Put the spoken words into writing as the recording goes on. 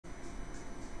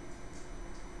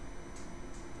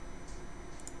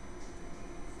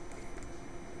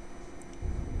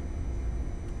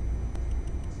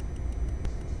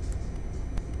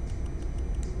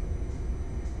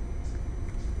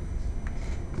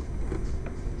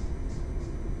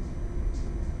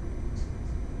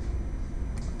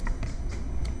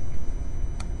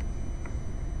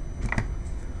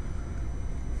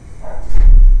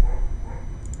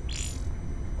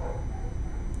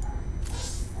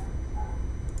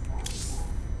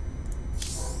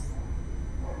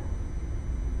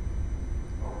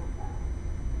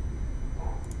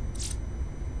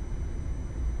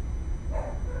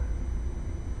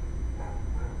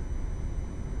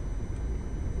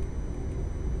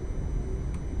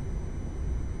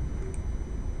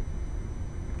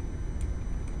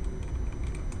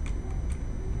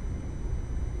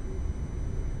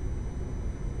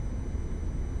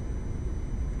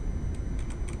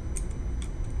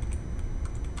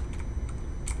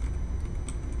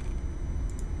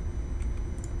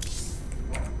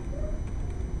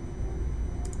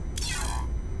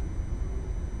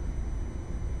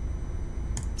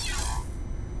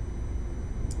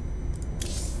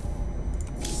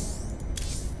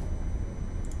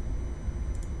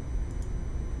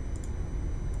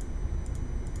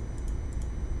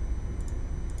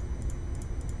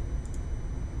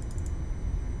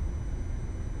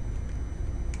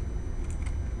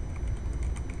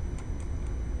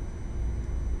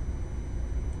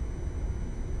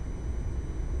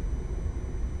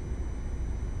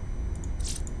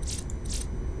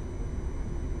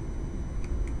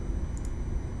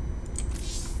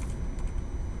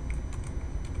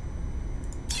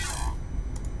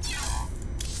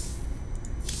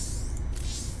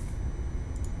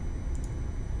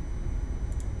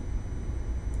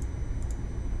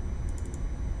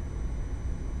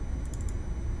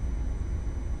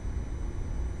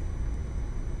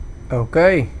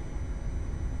Oké.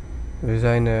 We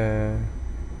zijn de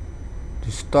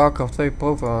StarCraft 2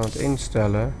 profile aan het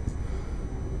instellen.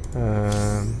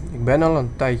 Ik ben al een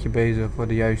tijdje bezig voor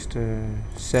de juiste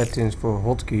settings voor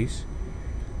hotkeys.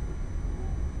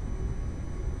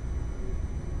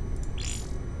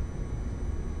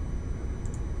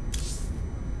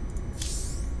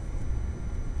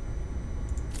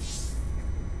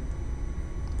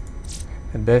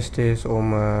 Het beste is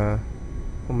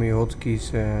om je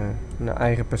hotkeys naar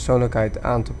eigen persoonlijkheid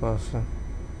aan te passen.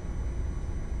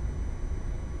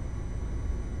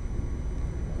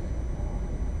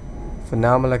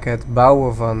 Voornamelijk het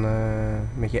bouwen van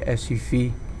met je SCV.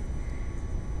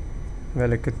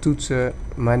 Welke toetsen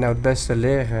mij nou het beste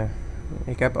liggen.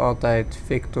 Ik heb altijd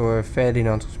Victor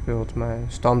Ferdinand gespeeld, maar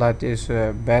standaard is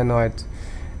Bernhard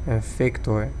en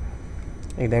Victor.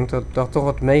 Ik denk dat dat toch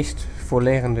het meest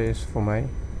voorliggende is voor mij.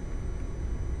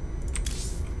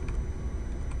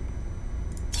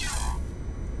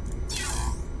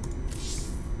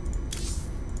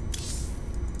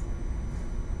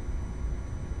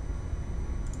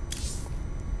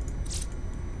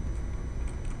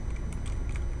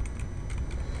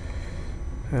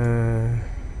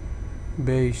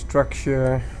 B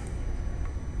structure.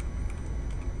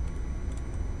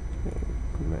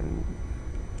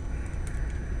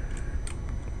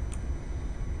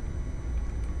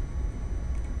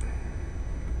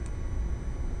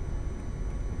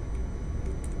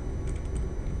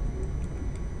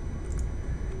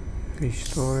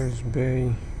 Restore is B.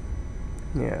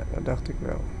 Ja, dat dacht ik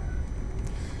wel.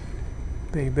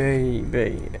 BB,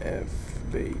 BF,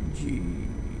 BG,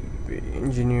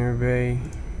 engineer B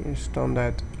is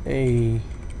standaard E.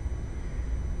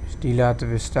 Dus die laten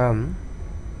we staan.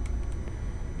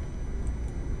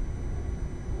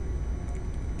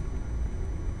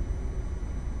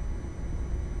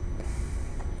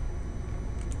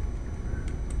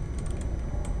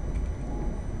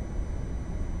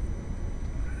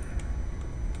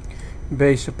 B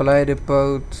supply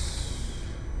depot,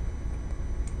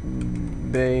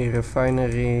 B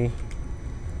refinery,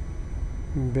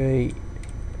 B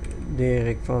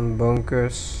Dirk van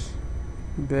Bunkers,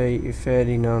 B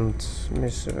Ferdinand,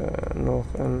 missen we nog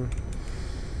een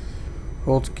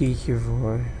hotkeytje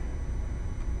voor.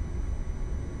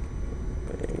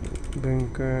 B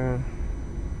bunker,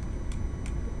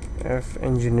 F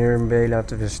engineer B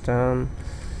laten we staan,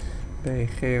 B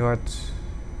Gerard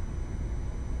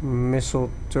missile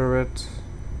turret,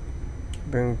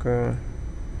 bunker,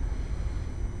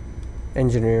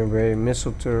 engineer B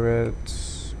missile turret.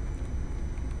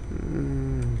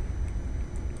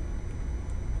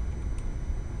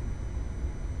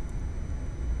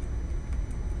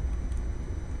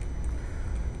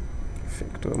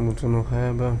 Victor moeten we nog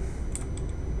hebben.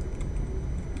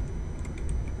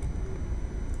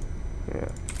 Ja.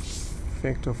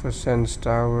 Victor voor Sense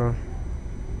Tower.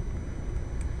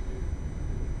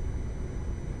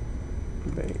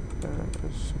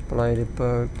 Supply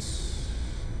depot,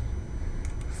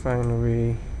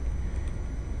 refinery,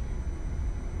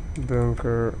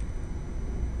 bunker,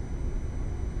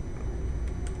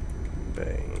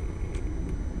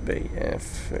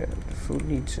 BF. Ja, dat voelt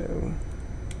niet zo.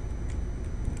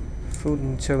 Voelt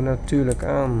niet zo natuurlijk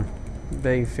aan. B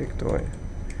Victor.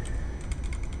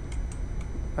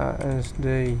 ASD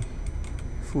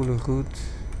voelen goed.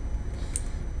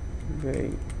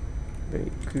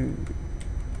 BQ.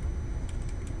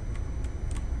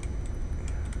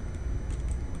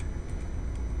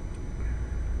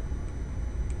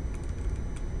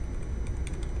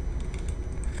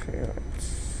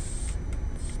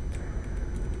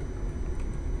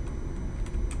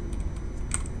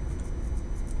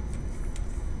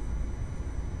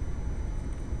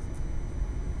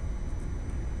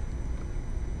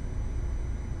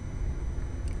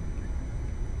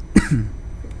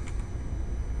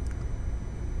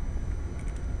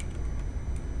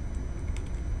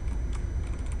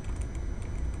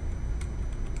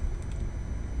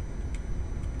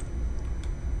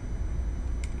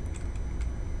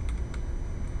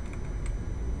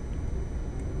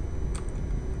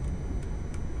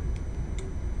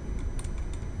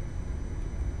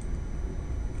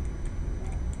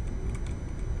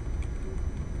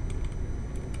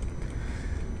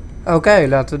 Oké,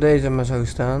 laten we deze maar zo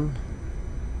staan.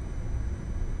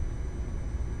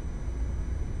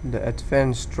 De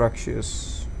advanced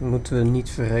structures moeten we niet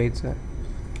vergeten.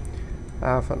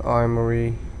 A van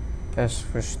armory, S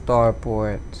voor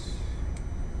starport,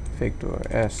 Victor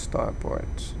S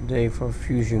starport, D voor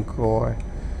fusion core,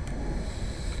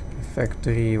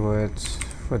 factory wordt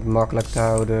voor het makkelijk te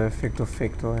houden,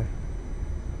 Victor.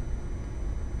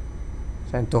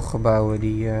 Zijn toch gebouwen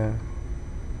die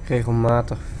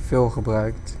regelmatig veel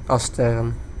gebruikt als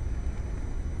sterren.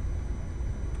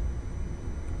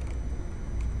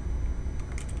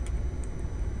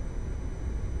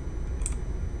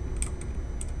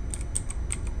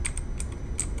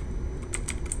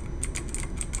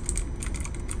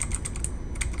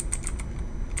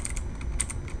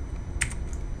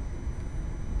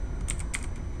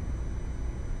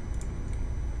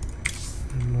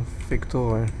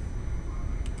 Victor.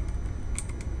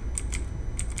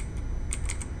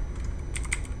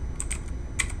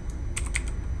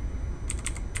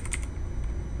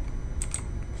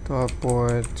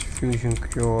 Starport, Fusion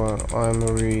Cure,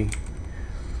 Armory,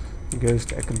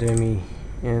 Ghost Academy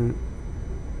en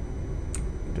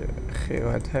de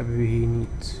geelheid hebben we hier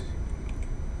niet.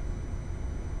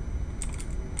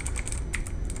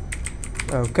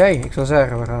 Oké, ik zou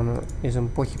zeggen we gaan eens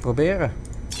een potje proberen.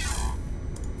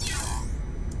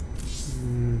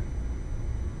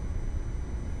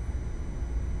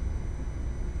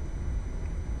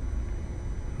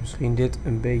 Misschien dit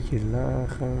een beetje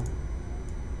lager.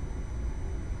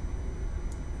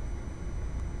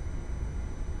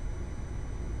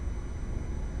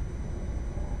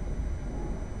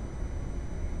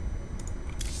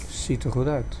 Ziet er goed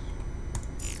uit.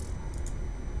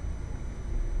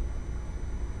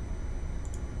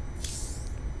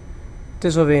 Het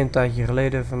is alweer een tijdje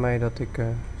geleden van mij dat ik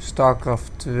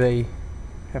StarCraft 2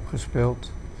 heb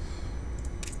gespeeld.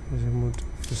 Dus ik moet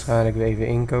waarschijnlijk weer even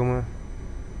inkomen.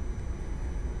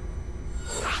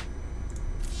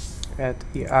 Add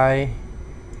AI.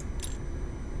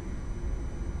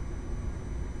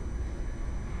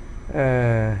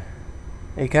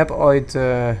 Ik heb ooit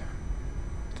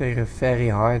tegen Very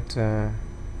Hard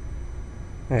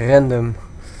random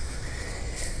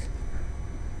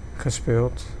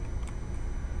gespeeld.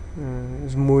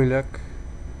 Is moeilijk.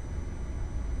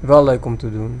 Wel leuk om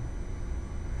te doen.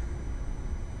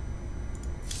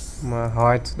 Maar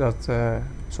hard, dat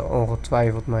zal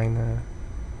ongetwijfeld mijn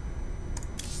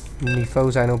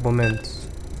niveau zijn op het moment.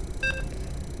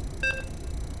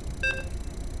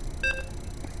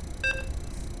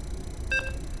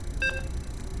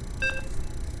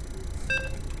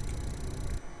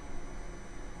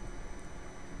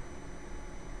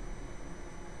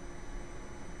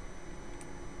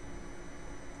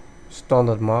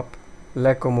 Standaard map.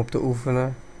 Lekker om op te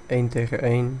oefenen. 1 tegen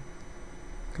 1.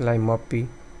 Klein mappie.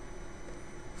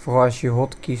 Vooral als je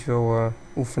hotkeys wil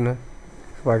oefenen,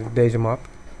 gebruik ik deze map.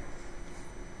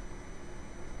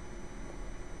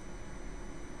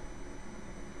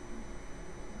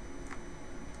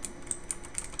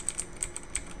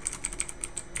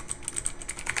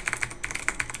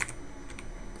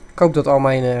 Ik hoop dat al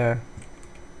mijn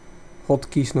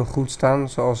hotkeys nog goed staan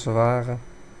zoals ze waren.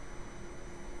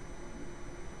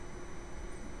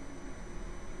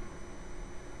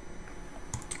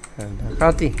 En daar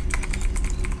gaat hij.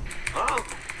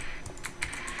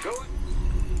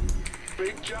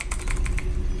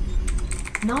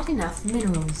 Not enough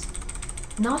minerals.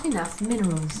 Not enough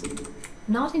minerals.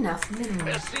 Not enough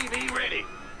minerals. SCV ready.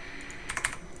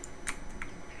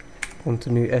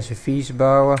 Continu SCV's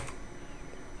bouwen.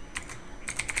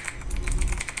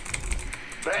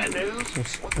 Bad news.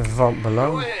 Dat is van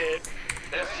belang. Go ahead.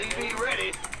 SCV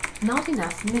ready. Not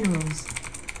enough minerals.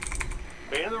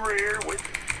 In the rear with.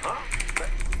 Huh?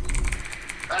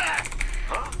 Ah!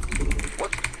 Huh?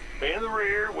 What's in the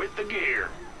rear with the gear?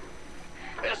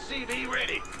 SCV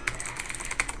ready.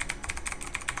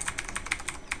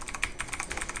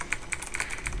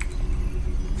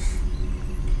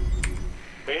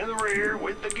 In the rear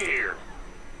with the gear.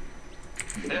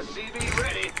 SCV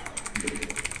ready.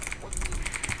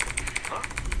 Huh?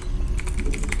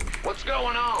 What's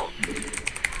going on?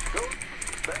 Go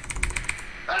back.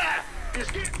 Ah!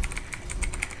 Just get.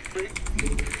 Big.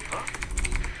 Huh?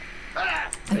 Ah!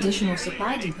 Additional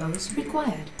supply depots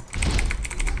required.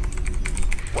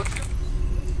 What's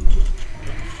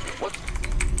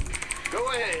go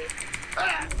ahead.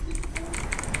 Ah!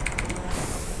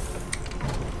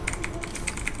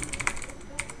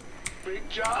 Big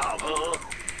job, huh?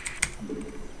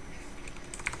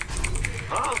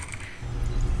 Huh?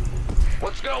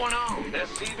 What's going on?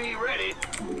 SCV ready.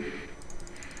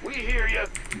 We hear you.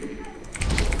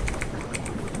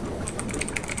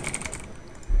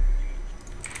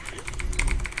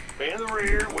 In the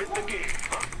rear with the gear.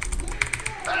 Huh?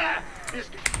 Ah!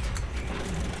 Just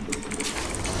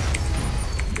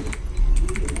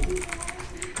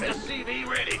SCV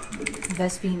ready.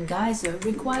 Vespine geyser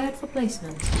required for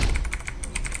placement.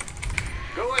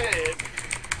 Go ahead.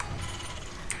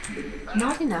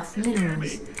 Not enough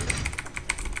minerals.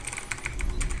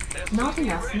 Not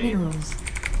enough minerals.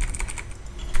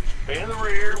 In the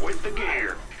rear with the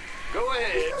gear. Go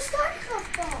ahead.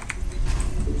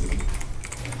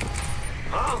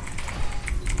 Huh?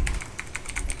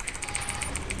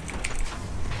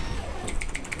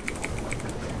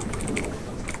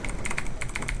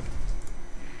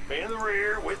 In the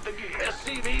rear with the gear.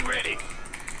 SCV ready.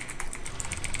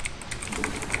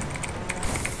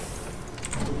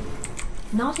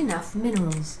 Not enough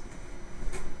minerals.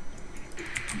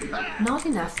 Not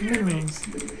enough minerals.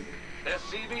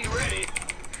 SCV ready.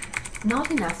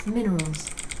 Not enough minerals.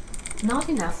 Not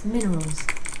enough minerals.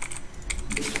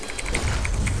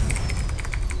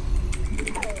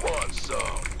 Who wants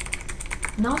some?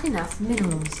 Not enough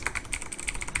minerals.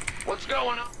 What's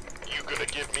going on? You gonna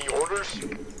give me orders?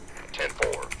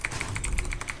 10-4.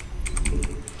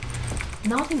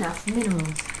 Not enough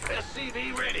minerals.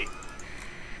 SCV ready.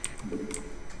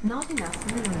 Not enough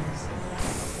minerals.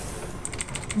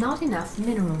 Not enough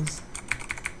minerals.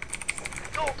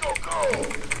 Go, go, go!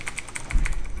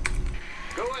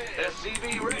 Go ahead.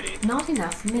 SCV ready. Not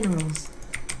enough minerals.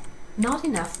 Not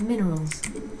enough minerals.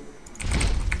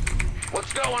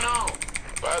 What's going on?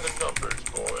 By the numbers,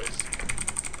 boys.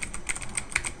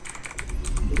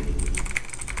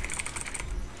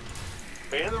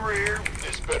 In the rear.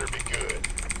 This better be good.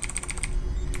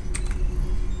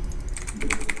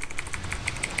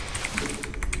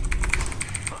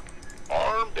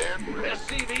 Armed and ready.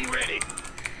 SCV ready.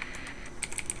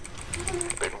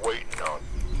 Been waiting on.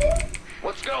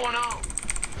 What's going on?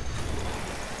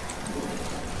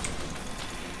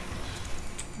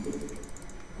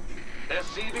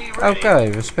 SCV ready. Oké,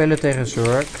 we spelen tegen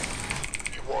Zork.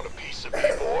 You want a piece of me,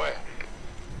 boy?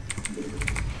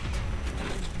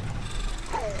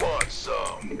 Who wants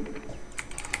some?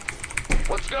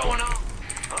 What's going on?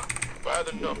 Huh? By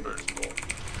the numbers, boy.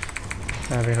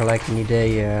 We hebben gelijk een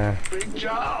idee Big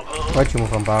job, huh? wat je moet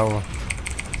gaan bouwen.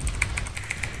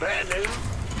 Bad news.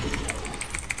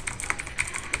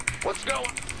 What's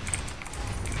going?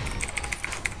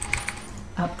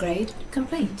 Upgrade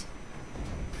complete.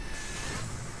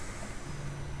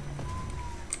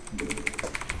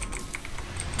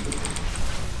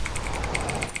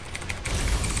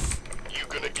 You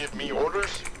gonna give me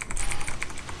orders?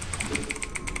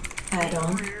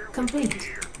 Add-on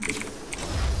complete.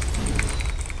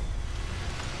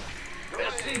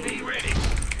 SCV ready.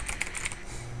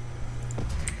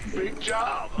 Big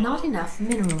job. Not enough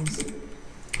minerals.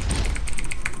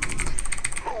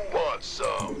 Who wants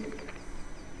some?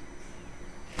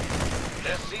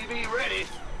 SCV ready.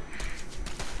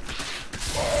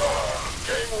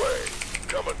 Gangway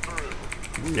coming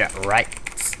through. Ja, right.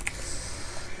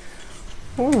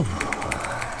 Oeh.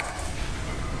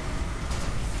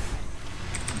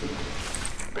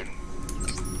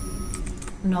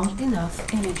 Not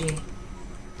enough energy.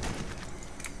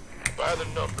 By the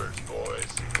numbers,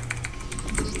 boys.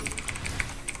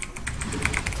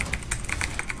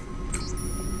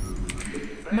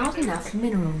 Not enough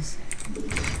minerals.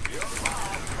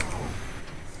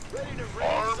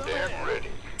 Armed and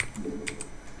ready.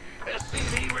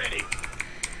 SCV ready.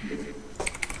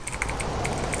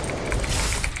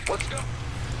 Let's go.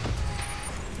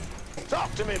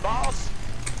 Talk to me, boss.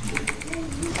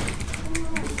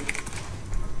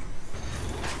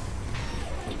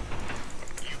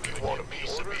 You want a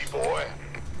piece of me, boy?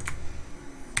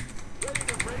 Ready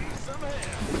to raise some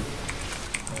hell.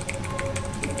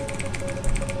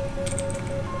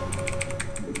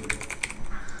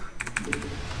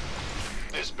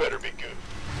 This better be good.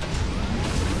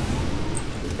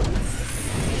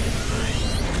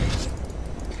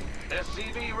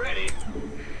 SCV ready.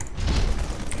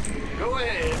 Go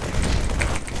ahead.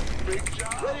 Big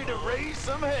job. Ready to raise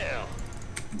some hell.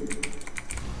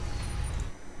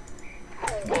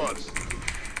 Who wants?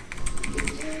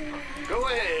 Go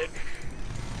ahead.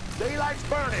 Daylight's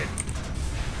burning.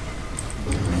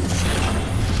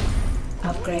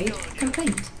 Upgrade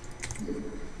complete.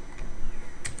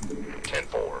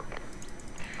 10-4.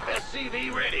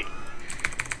 SCV ready.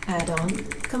 Add-on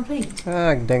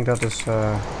complete. Ik denk dat is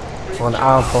voor een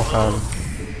aanval gaan.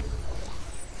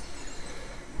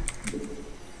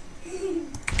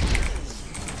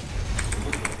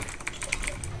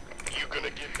 You gonna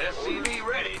get SCV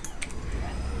ready.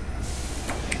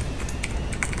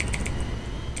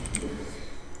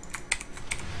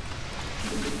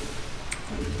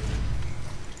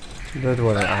 Dit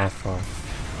wordt een aanval.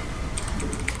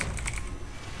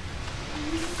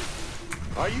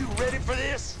 Are you ready for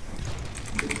this?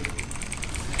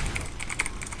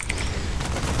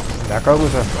 Daar komen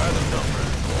ze.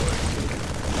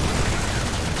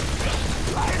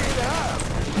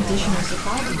 Additional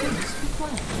supply depots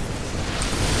required.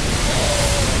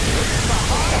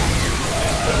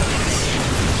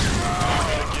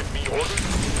 Give me orders.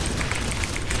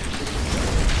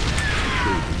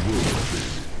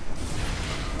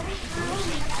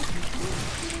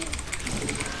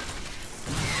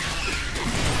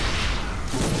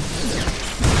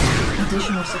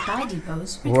 Additional supply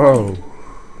depots Wow. required.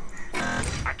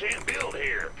 I can't build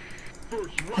here.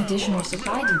 Additional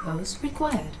supply depots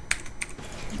required.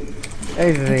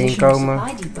 Even weer Additional inkomen.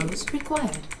 supply depots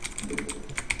required.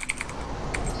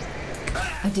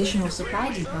 Additional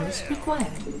supply depots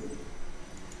required.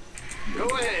 Go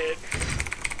ahead.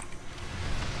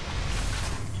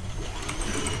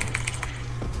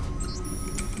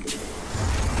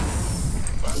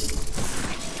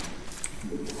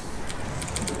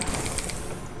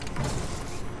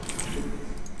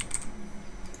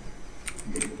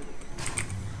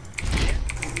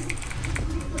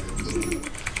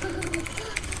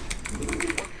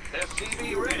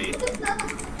 SCV ready.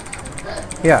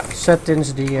 Ja,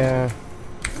 settings die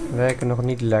werken nog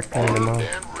niet lekker helemaal. And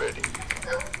ready.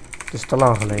 Het is te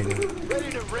lang geleden. Ready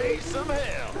to raise some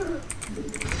hell.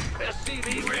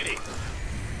 SCV ready.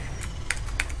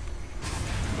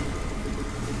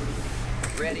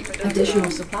 Ready for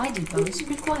Additional supply depots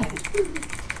required.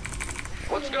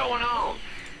 What's going on?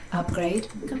 Upgrade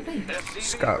complete. SCV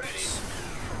Scouts.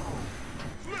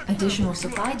 Additional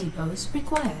supply depots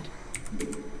required.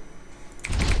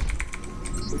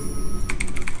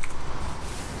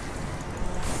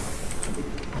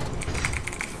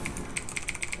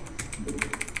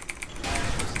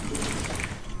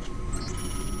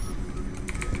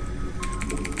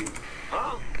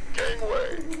 Huh?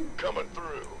 Gangway coming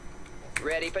through.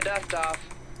 ready for dust off.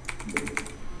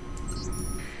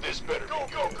 This better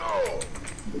go.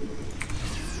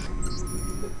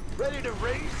 Ready to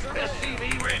raise some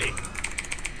SCV ready.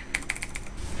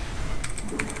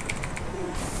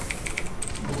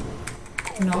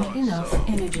 Not enough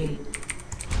energy.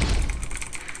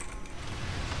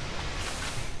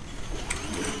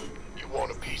 You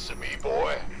want a piece of me,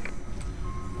 boy?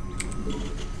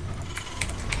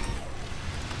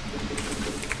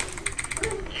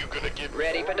 You gonna get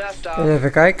Ready for dust off.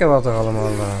 Even kijken wat er allemaal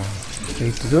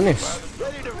hier te doen is.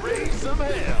 ready to raise some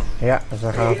hell? Ja, dus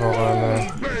we gaan voor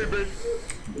een... Baby.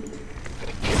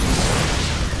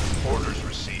 Orders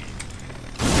received.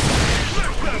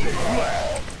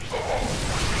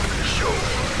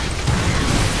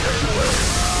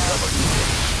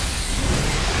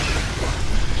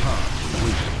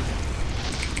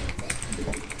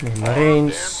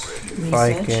 Marines,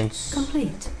 Research Vikings.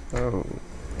 complete. Oh,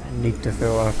 niet te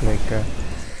veel aanklikken.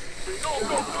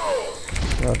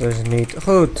 Dat is niet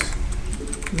goed.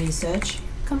 Research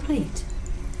complete.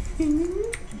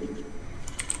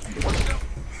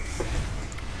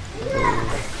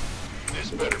 This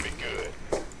better be good.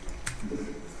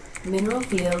 Mineral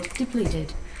field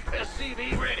depleted.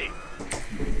 SCV ready.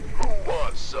 Who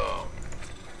wants some?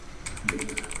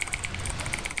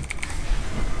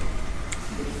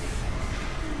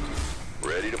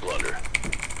 Ready to plunder.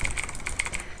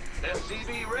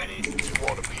 SCV ready. You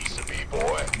want a piece of me,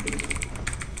 boy?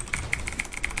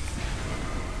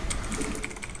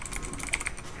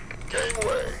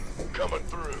 Gangway coming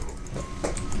through.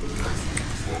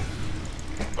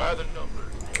 By the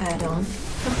numbers. Add-on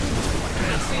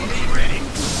SCV ready.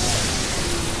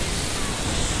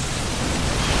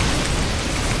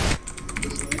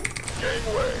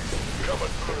 Gangway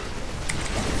coming through.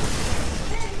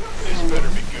 This better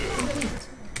be good.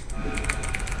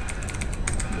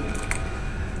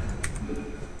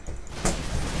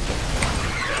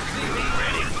 SCV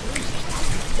ready.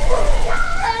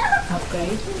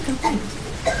 upgrade complete.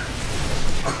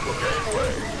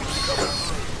 Gangway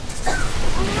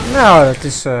Nou, dat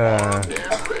is and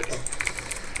ready.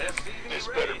 This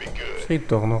better be good. schiet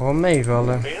toch nog wel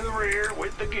meevallen. In the rear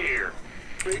with the gear.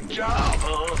 Big job,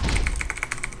 huh?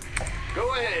 Go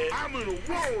ahead. I'm in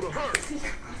a world of hurt.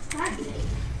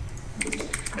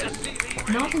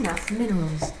 SCV Not enough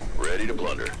minerals. ready to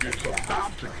plunder. It's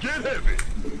about to get heavy.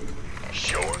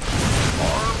 Short,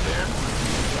 armed, and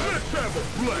let's have a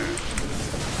blast.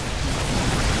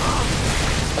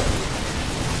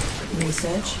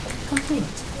 Research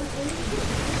complete.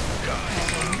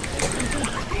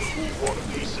 Want a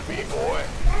piece of me, boy?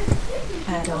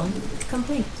 Add-on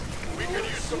complete. We could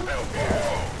use some help here.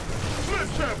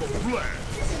 Let's have a blast.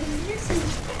 This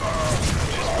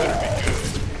better be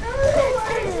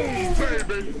good.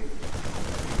 Baby.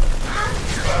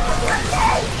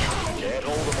 Can't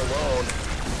hold him alone.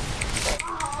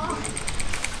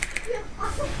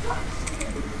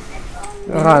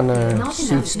 We gaan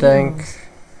seeds tank.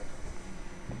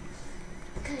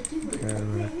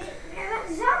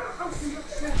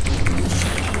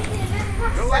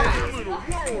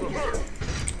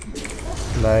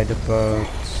 Leidepoot.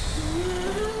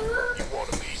 You want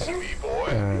a piece of me, boy?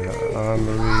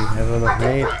 Armory hebben we nog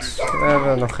niet. We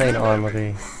hebben nog geen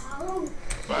armory.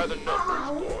 By the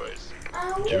numbers, boys.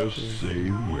 Just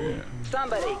say when.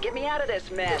 Somebody, get me out of this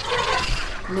mess.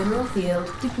 Mineral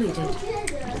field depleted.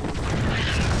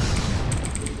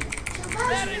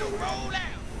 Ready to roll out.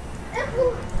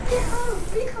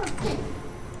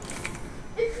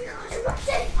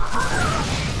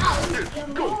 It's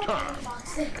go time.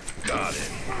 Got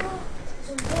it.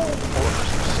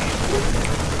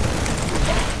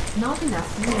 Not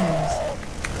enough minerals.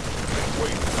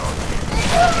 Waiting on you.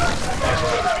 This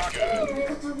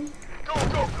better be good. Go,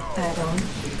 go, go. Add-on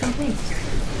complete.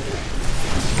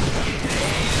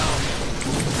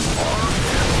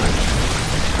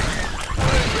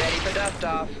 Ready for dust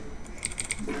off.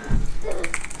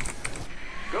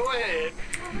 Go ahead.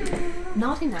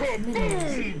 Not enough minerals.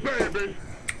 Baby.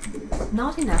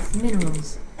 Not enough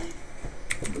minerals.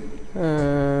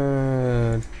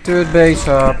 Third base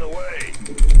up. Get away.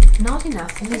 Not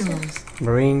enough minerals.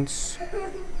 Marines.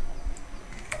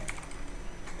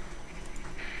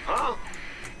 Huh?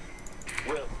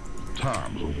 Well,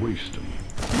 Time's a wasting.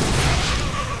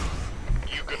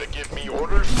 you gonna give me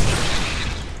orders?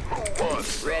 Who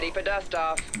wants? Ready for dust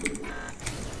off. You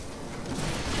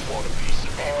want a piece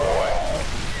of me, boy?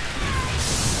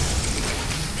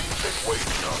 Been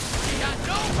waiting on you. Got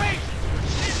no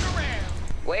patience. Sitting around.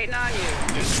 Waiting on you.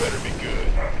 This better be good.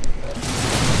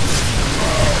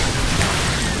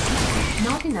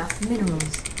 Not enough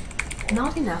minerals.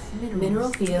 Not enough minerals. Mineral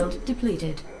field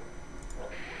depleted.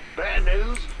 Bad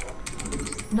news?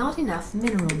 Not enough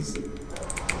minerals.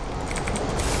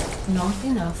 Not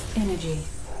enough energy.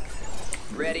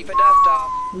 Ready for dust off.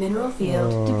 Mineral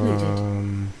field depleted.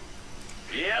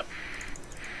 Yep.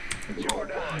 It's your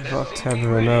done. Wat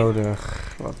hebben we nodig?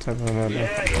 Wat hebben we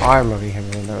nodig? Armory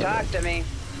hebben we nodig. Talk to me.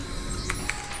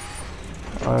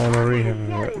 Armory hebben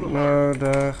we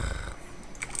nodig.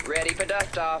 Ready for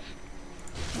dust off.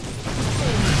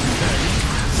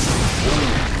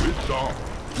 It's on.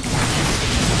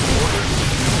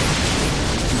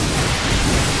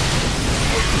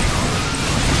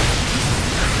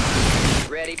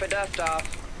 Ready for dust off.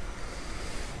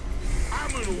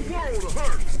 I'm in a world of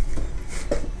hurt.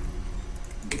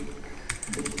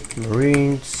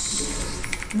 Marines.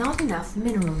 Not enough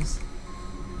minerals.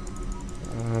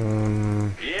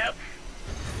 Yep.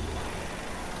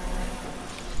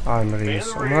 Armories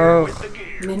In the rear with omhoog. the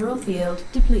gear. Mineral field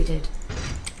depleted.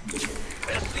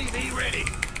 SCV ready.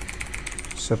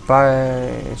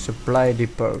 Supply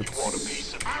depots. Want a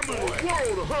piece of me, boy? I'm in a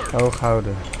world of hurt. Hoog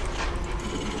houden.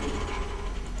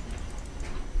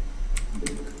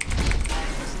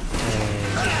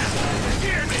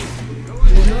 Hear me.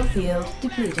 Mineral field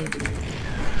depleted.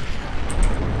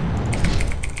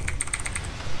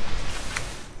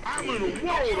 I'm in a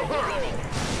world of hurt.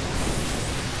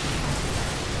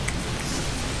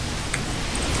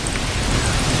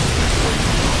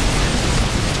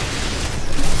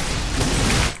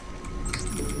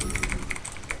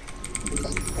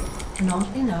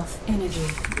 Not enough energy.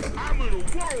 I'm in a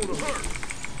world of hurt.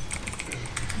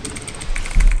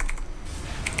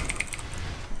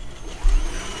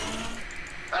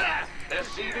 Ah,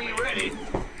 SCV ready.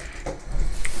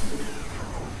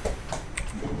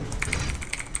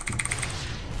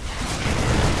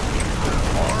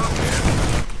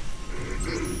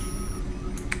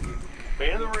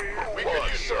 In the rear. We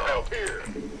could use some help here.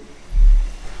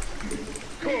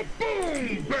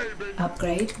 Kaboom, baby.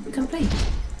 Upgrade complete.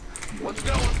 What's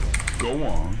going? Go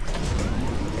on.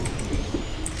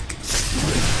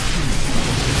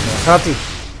 Daar gaat hij.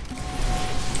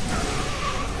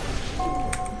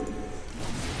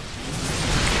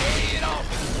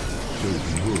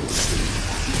 Chosen wood.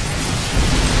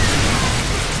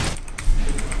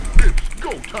 It's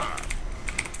go time.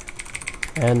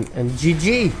 En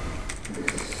GG.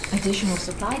 Additional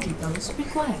supply depots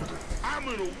required. I'm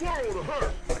in a world of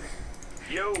hurt.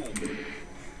 Yo.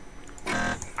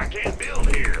 I can't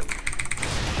build here.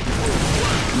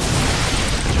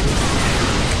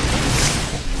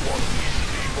 Want a piece of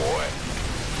me, boy?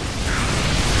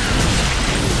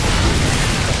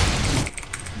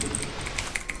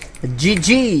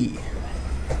 GG.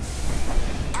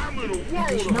 I'm in a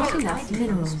world of Not hurt. enough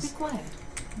minerals required.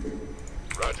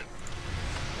 Roger.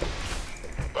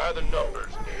 By the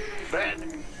numbers.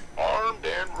 Ben, armed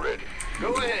and ready.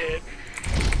 Go ahead.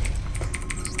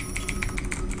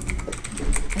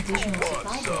 Additional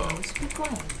supply depots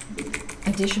required.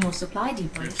 Additional supply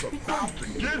depots required. To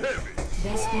get heavy.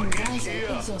 Vespene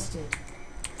geyser exhausted.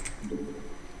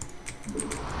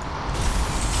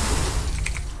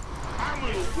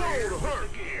 roll to hurt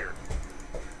here.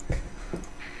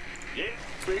 Yeah,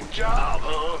 big job,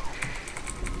 huh?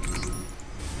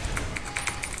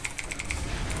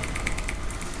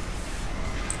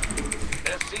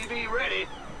 SCV ready.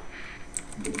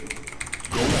 Go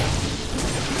on.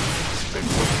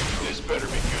 This better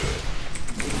be good.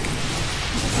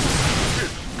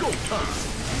 It's go time.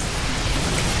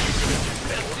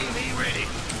 SCV ready.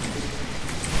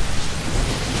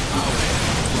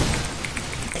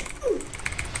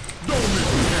 Don't miss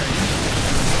me, hanging.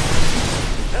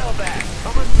 Hell back.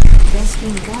 Coming.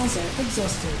 Rescue geyser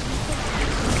exhausted.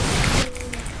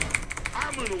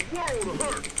 I'm in a world of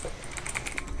hurt.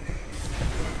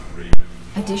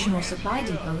 Additional supply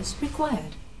depots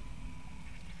required.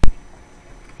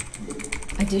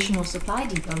 Additional supply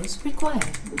depots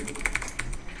required.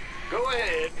 Go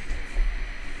ahead.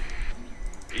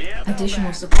 Yeah.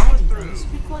 Additional supply depots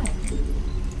required.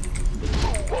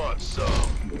 Who wants some?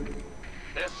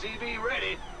 SCV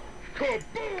ready.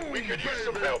 Kaboom! We could use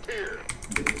some help here.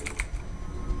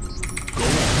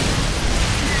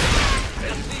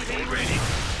 SCV ready.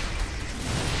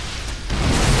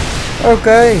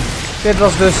 Oké, dit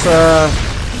was dus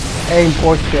één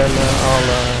potje en al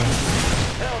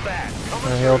Hell back.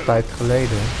 een hele tijd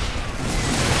geleden.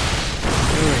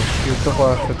 Ik viel toch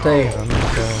wel even tegen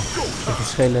met de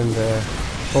verschillende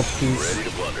hotkeys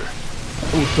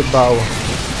om te bouwen.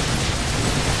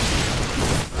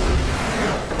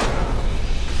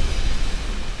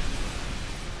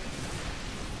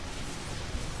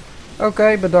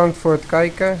 Oké, bedankt voor het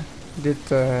kijken. Dit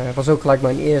was ook gelijk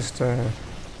mijn eerste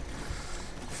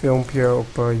filmpje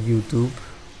op YouTube.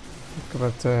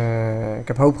 Ik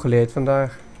heb hoop geleerd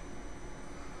vandaag.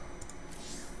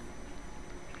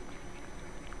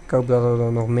 Ik hoop dat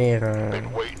er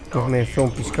nog meer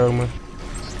filmpjes komen.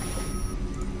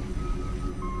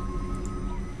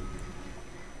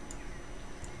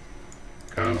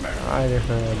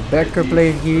 Aardige backup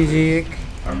hier zie ik.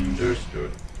 Understood.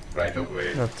 Right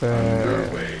away. Dat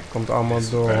komt allemaal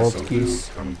door hotkeys.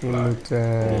 Je moet,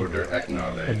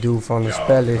 het doel van het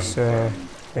spel is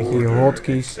dat je je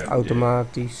hotkeys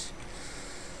automatisch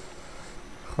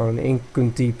gewoon in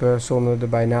kunt typen zonder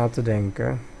erbij na te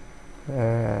denken.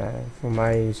 Voor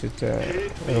mij is het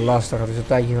heel lastig. Het is een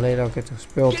tijdje geleden dat ik het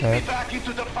gespeeld heb.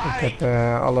 Ik heb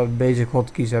alle basic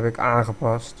hotkeys heb ik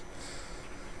aangepast.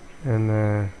 En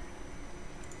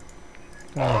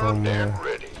daarom is het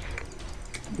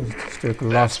een stuk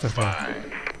lastiger.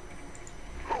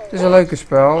 Het is een leuke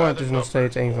spel. Het is nog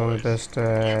steeds een van de beste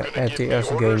RTS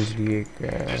games die ik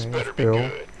speel.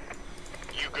 Ik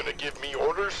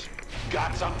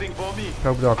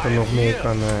hoop dat ik er nog meer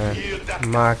kan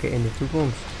maken in de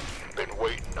toekomst. Kijk,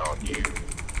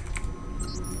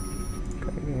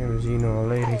 we zien nog een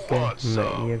legertje.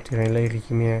 Nee, je hebt hier geen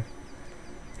legertje meer.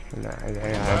 Nou, ja,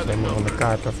 hij is helemaal van de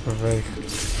kaart afgeveegd.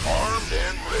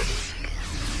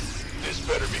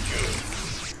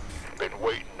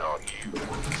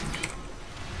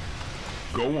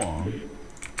 Go on.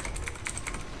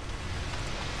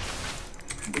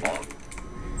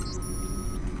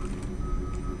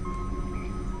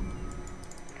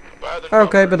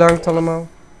 Oké, bedankt allemaal.